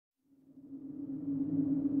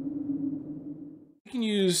can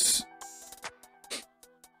use...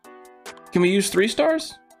 Can we use 3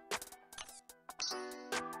 stars?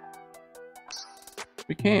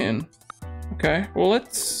 We can. Okay, well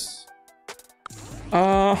let's...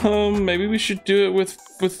 maybe we should do it with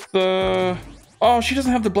the... Oh, she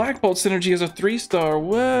doesn't have the Black Bolt synergy as a 3-star.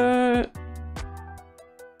 What?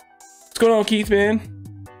 What's going on, Keith, man?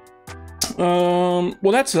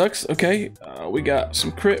 Well, that sucks. Okay, we got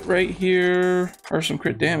some crit rate here, or some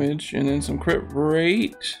crit damage, and then some crit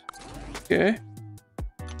rate. Okay.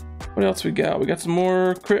 What else we got? We got some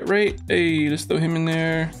more crit rate. Hey, let's throw him in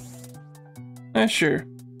there. Sure.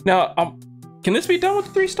 Now, can this be done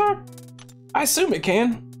with the 3-star? I assume it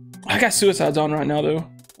can. I got suicides on right now, though.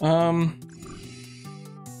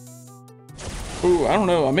 Ooh, I don't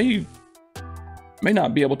know. I may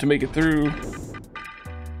not be able to make it through.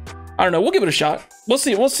 I don't know. We'll give it a shot. We'll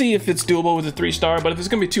see. We'll see if it's doable with a 3-star. But if it's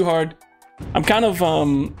gonna be too hard, I'm kind of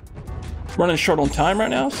running short on time right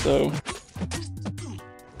now, so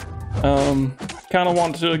kind of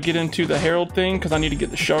want to get into the Herald thing because I need to get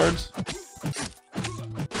the shards.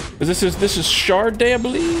 This is shard day, I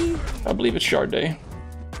believe. I believe it's shard day.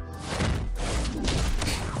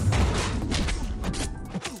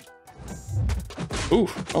 Ooh,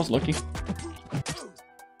 I was lucky.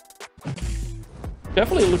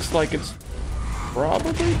 Definitely looks like it's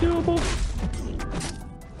probably doable.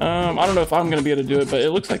 I don't know if I'm gonna be able to do it, but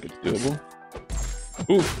it looks like it's doable.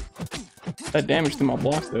 Ooh, that damage to my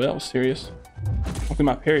block though, that was serious. To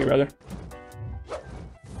my parry rather.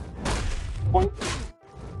 Boink.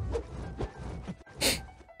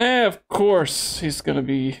 Of course he's gonna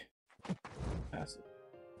be passive.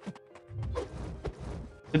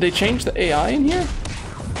 Did they change the AI in here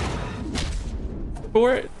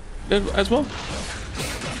for it as well?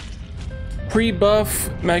 Pre-buff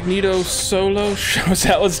Magneto solo shows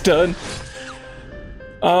how it's done.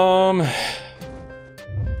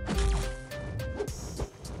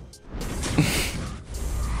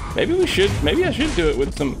 Maybe I should do it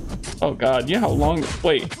with some. Oh god, you know how long?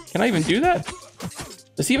 Wait, can I even do that?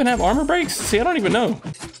 Does he even have armor breaks? See, I don't even know.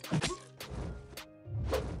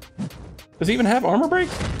 Does he even have armor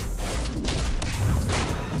breaks?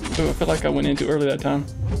 Oh, I feel like I went in too early that time.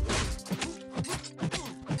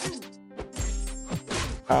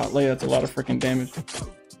 Golly, that's a lot of freaking damage.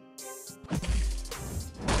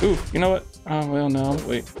 Ooh, you know what? Oh, well, no,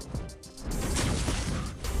 wait.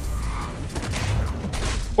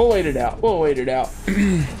 We'll wait it out. We'll wait it out.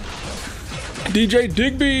 DJ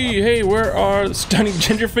Digby! Hey, where are the stunning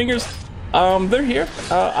ginger fingers? They're here.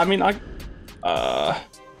 I mean, I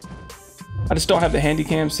just don't have the handy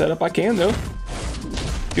cam set up. I can, though.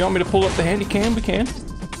 If you want me to pull up the handy cam, we can.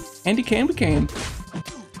 Handy cam, we can.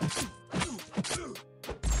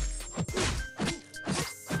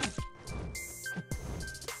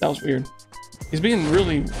 That was weird. He's being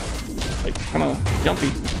really, like, kind of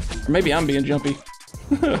jumpy. Or maybe I'm being jumpy.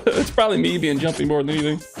 It's probably me being jumpy more than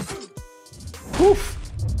anything. Woof!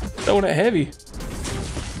 Throwing it heavy.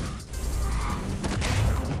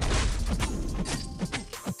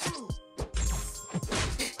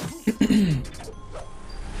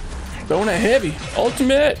 Throwing it heavy.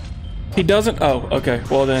 Ultimate! He doesn't? Oh, okay.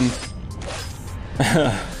 Well then.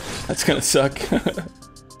 That's gonna suck.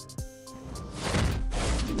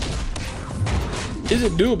 Is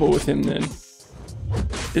it doable with him then?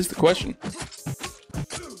 Is the question.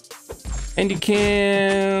 Handy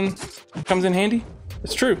cam comes in handy.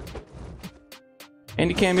 It's true.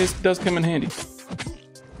 Handy cam does come in handy.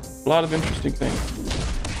 A lot of interesting things.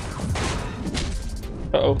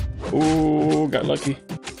 Uh-oh. Ooh, got lucky.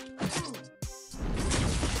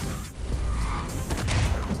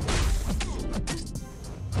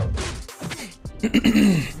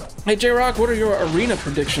 Hey J-Rock, what are your arena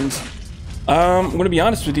predictions? I'm gonna be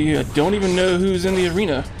honest with you, I don't even know who's in the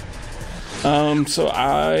arena. So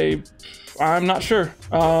I'm not sure.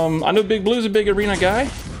 I know Big Blue's a big arena guy.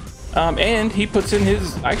 And he puts in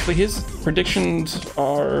his predictions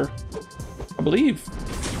are, I believe,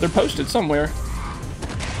 they're posted somewhere.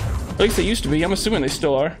 At least they used to be. I'm assuming they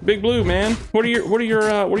still are. Big Blue, man, what are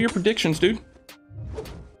your predictions, dude?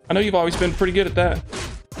 I know you've always been pretty good at that.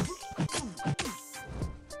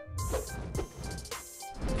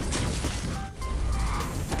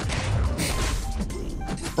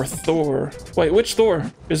 For Thor. Wait, which Thor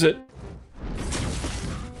is it?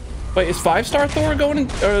 Wait, is 5-star Thor going in,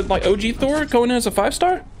 or like OG Thor going in as a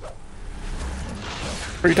 5-star? Or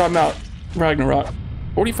are you talking about Ragnarok?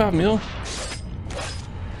 45 mil?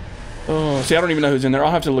 Oh, see, I don't even know who's in there.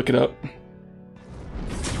 I'll have to look it up.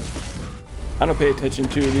 I don't pay attention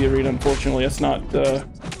to the arena, unfortunately. That's not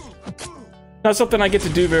something I get to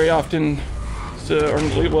do very often. or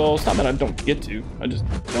well, it's not that I don't get to. I just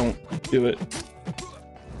don't do it.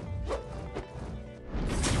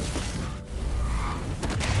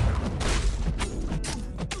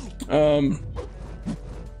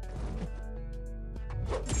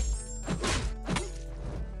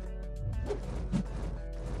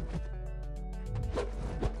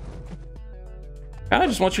 I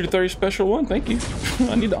just want you to throw your special one. Thank you.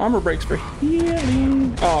 I need the armor breaks for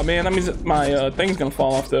healing. Oh man, that means that my thing's gonna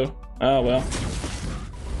fall off though. Oh well.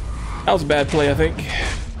 That was a bad play, I think.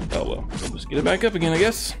 Oh well. We'll just get it back up again, I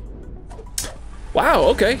guess. Wow,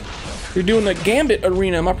 okay. You're doing the Gambit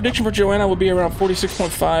Arena. My prediction for Joanna will be around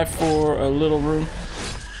 46.5 for a little room.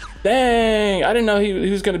 Dang, I didn't know he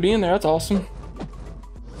was gonna be in there. That's awesome.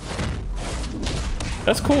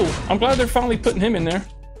 That's cool. I'm glad they're finally putting him in there.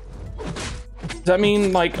 Does that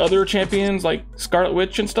mean like other champions like Scarlet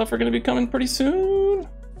Witch and stuff are going to be coming pretty soon?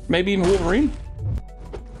 Maybe even Wolverine?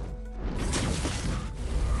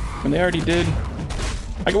 And they already did.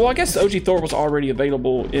 Well, I guess OG Thor was already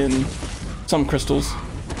available in some crystals.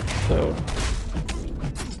 So,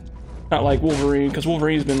 not like Wolverine, because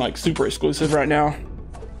Wolverine's been like super exclusive right now.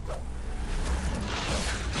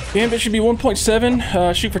 Gambit should be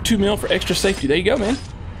 1.7. Shoot for 2 mil for extra safety. There you go, man.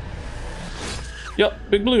 Yep,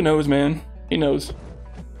 Big Blue knows, man. He knows.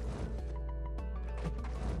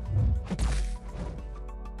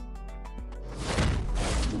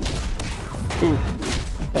 Ooh,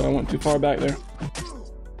 thought I went too far back there.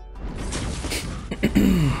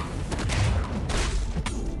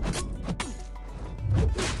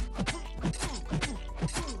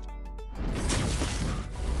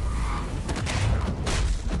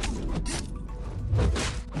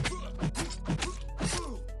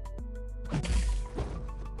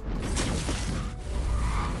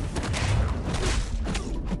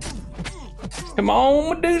 Come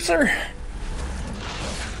on, Medusa.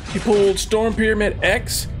 You pulled Storm Pyramid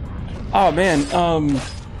X. Oh man,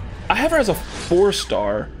 I have her as a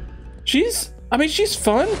 4-star. I mean, she's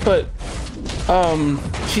fun, but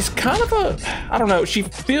she's kind of a, I don't know. She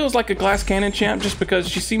feels like a glass cannon champ just because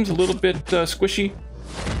she seems a little bit squishy.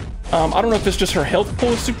 I don't know if it's just her health pool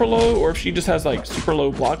is super low or if she just has like super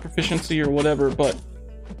low block proficiency or whatever, but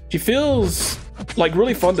she feels like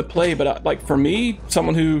really fun to play. But like for me,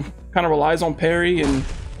 someone who kind of relies on parry and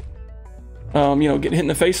you know, getting hit in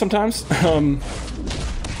the face sometimes, I'm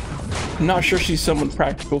not sure she's someone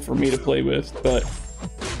practical for me to play with, but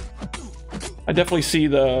I definitely see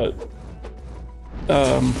the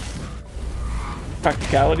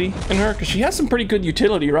practicality in her because she has some pretty good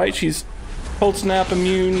utility, right? She's cold snap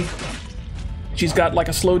immune. She's got like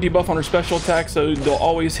a slow debuff on her special attack, so they'll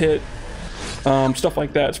always hit. Stuff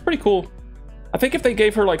like that. It's pretty cool. I think if they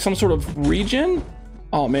gave her like some sort of regen,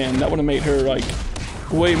 oh man, that would have made her like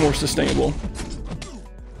way more sustainable.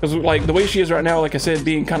 Because like the way she is right now, like I said,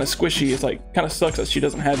 being kind of squishy, it's like kind of sucks that she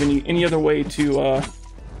doesn't have any other way to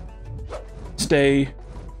stay.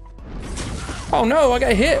 Oh no, I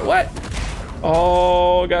got hit. What?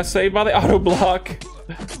 Oh, I got saved by the auto block.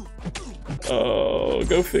 Oh,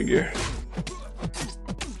 go figure.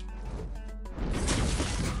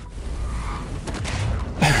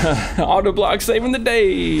 Auto block saving the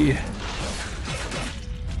day.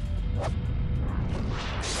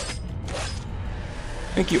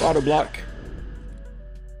 Thank you, auto block.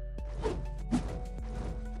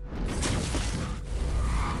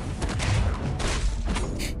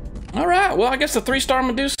 All right, well, I guess the 3-star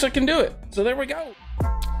Medusa can do it. So there we go.